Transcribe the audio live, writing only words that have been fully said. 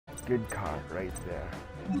good card right there.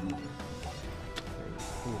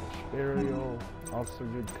 Foolish Burial, also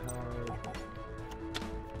good card.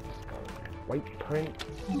 White Print.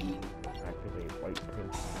 Activate White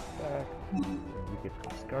Print back. You get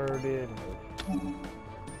discarded.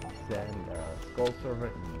 Send Skull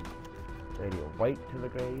Servant and Radio White to the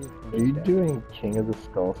grave. Are you doing King of the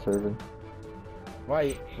Skull Servant?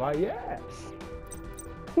 Why yes!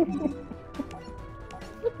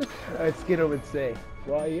 As Skiddo would say,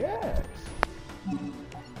 why yes!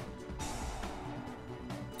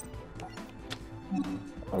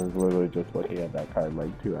 I was literally just looking at that card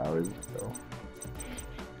like 2 hours ago.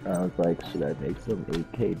 I was like, should I make some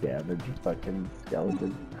 8k damage fucking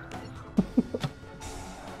skeleton?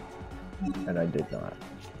 And I did not.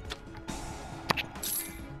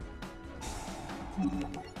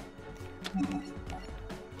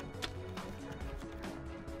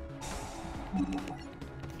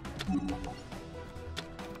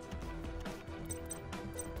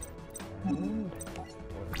 And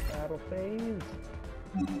battle phase.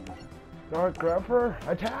 Dark Gruffer,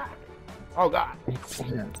 attack! Oh god!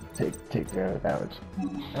 Take care of the damage.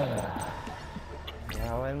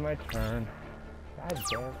 Yeah, I'll end my turn. God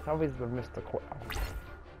damn, it's always the mystical elf.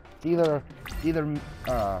 It's either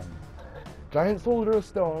Giant Soldier of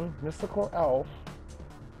Stone, Mystical Elf,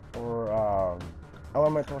 or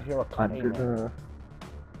Elemental Hero Claymore.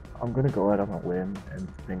 I'm gonna go out on a limb and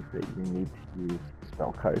think that you need to use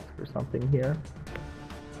spell cards for something here.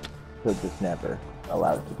 So just never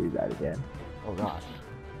allow it to do that again. Oh gosh.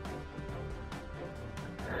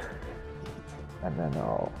 And then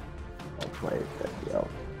I'll play Sexy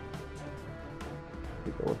Elf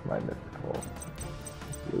to go with my mystical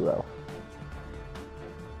blue elf.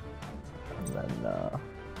 And then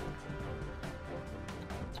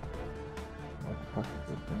what the fuck is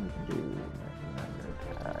this thing you can do?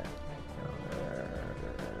 Attack.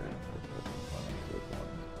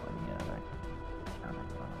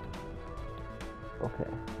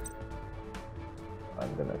 Okay.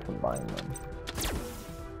 I'm gonna combine them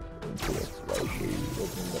into a slightly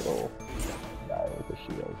looking little guy with a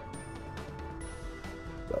shield.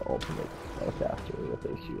 The ultimate spellcaster with a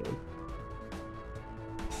shield.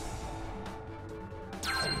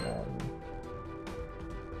 And then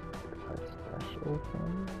a special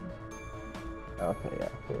thing. Okay,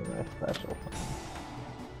 yeah, pretty nice special thing.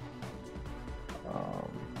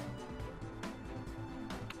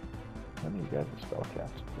 Let me get the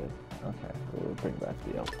spellcaster. Okay, we'll bring back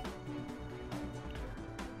the elf to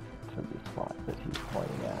the spot that he's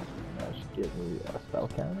pointing at. And that should give me a spell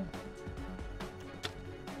counter.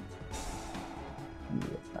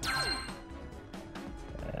 Yeah.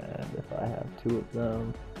 And if I have 2 of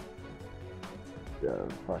them, the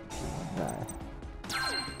fucking guy.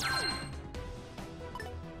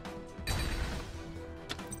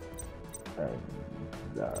 And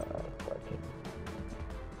the fucking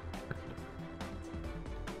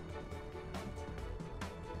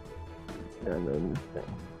and then this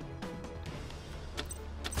thing.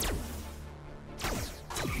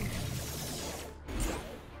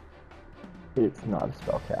 It's not a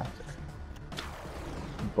spellcaster,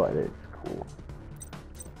 but it's cool.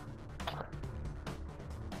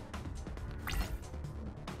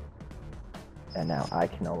 And now I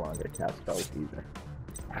can no longer cast spells either.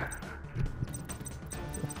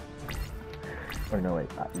 Or no,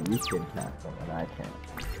 wait, you can cast them and I can't,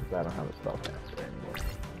 because I don't have a spellcaster anymore.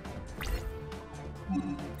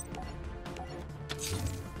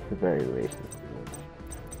 It's a very racist rule.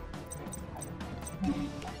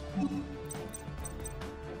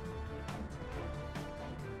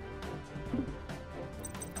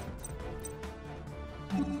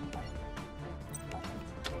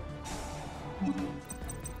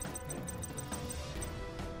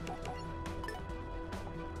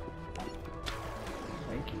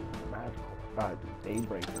 Thank you, magical.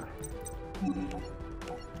 Daybreaker.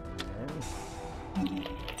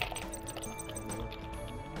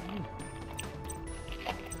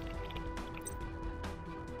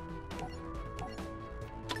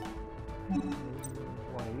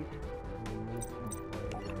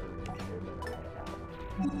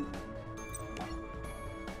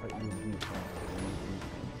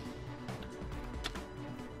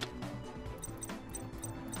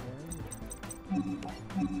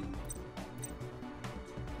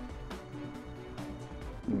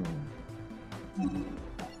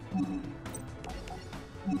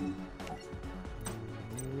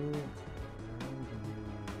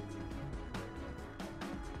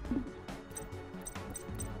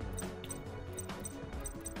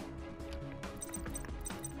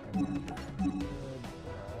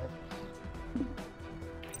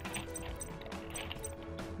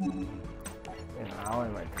 Yeah, I'll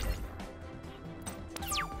end my turn.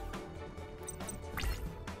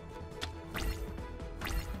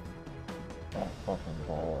 Oh, fucking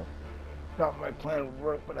ball. Thought my plan would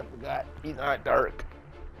work, but I forgot. He's not dark.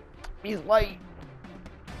 He's light.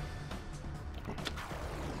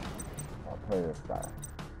 I'll play this guy.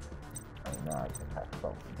 I'm not gonna have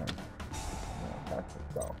spells again. No, that's a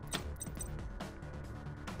spell.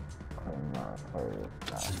 I'm not play this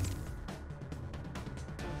guy.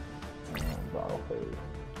 I'll play this.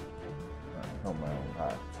 I'll kill my own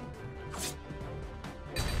guy.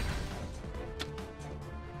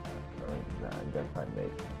 I guess I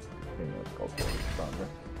make Single Sculptor stronger.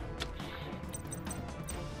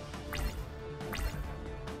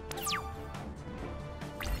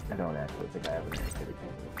 I don't actually think I have an answer to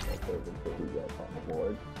Single Sculptor until he gets on the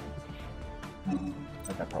board.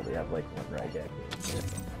 Like I probably have like one Ragak or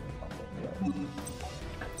something. Yeah.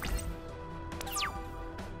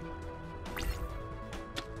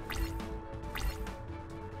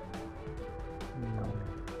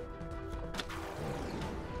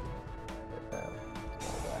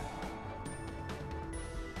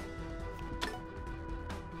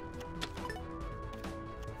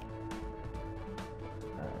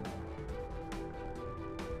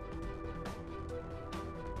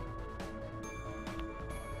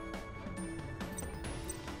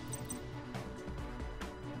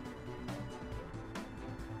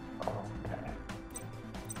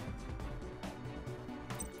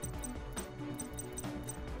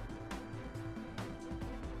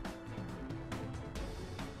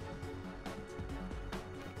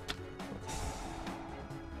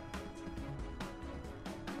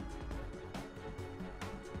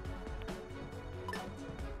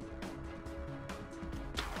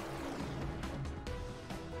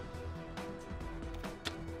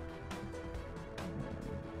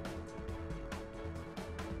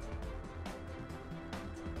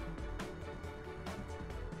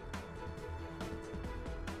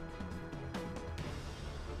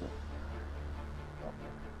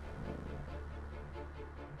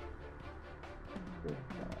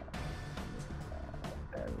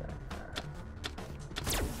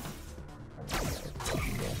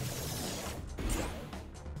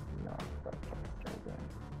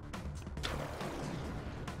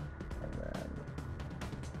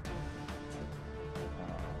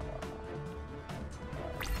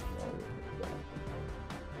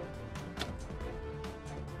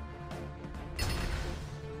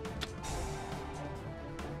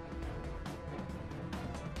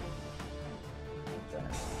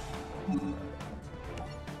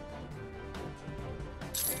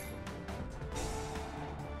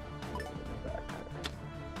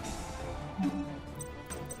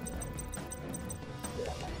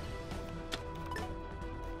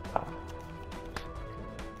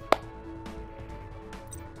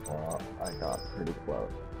 I got pretty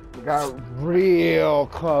close. We got real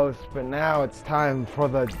close, but now it's time for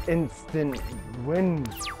the instant win.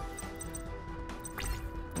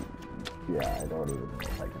 Yeah, I don't even know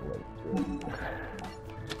if I can wait through it.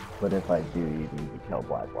 But if I do, you need to kill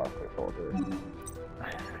Black Walker Soldier.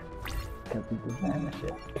 Because he just vanished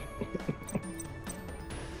it.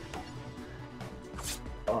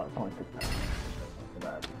 Oh, it's only 6,000. I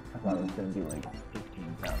thought it was going to be like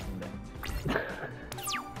 15,000.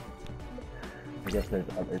 I guess there's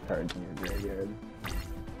other cards in your graveyard.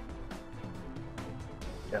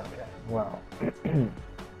 Okay, wow.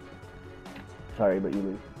 Sorry, but you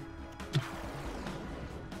lose.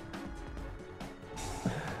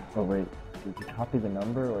 Oh wait, did you copy the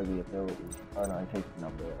number or the ability? Oh no, I take the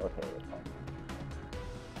number. Okay, that's fine.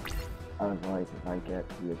 I was like, if I get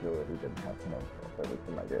the ability, then have no filter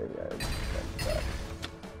in my graveyard.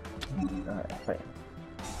 Alright, fine.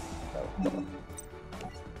 That was cool.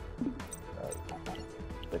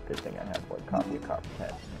 The good thing I had one copy of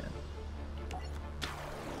Copycat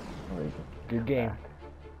in hand. Good game. Back.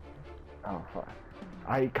 Oh fuck.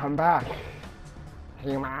 I come back.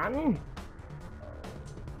 Hey man.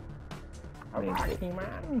 I'm back, hey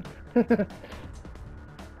man. God,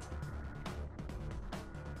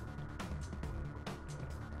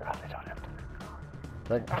 they don't have to.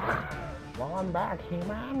 Like, well, I'm back, hey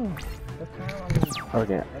man.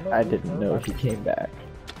 Okay, I didn't know he came back.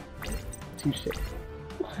 Touche.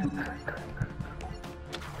 But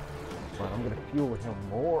I'm gonna fuel him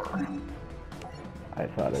more. I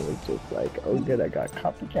thought it was just like, oh good, I got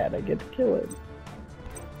Copycat, I get to kill him.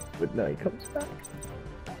 But no, he comes back.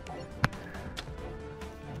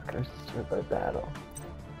 Curses with our battle.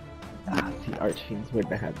 Ah, see, Archfiends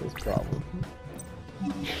wouldn't have had this problem.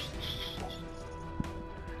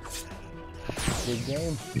 Good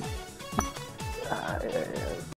game. Yeah.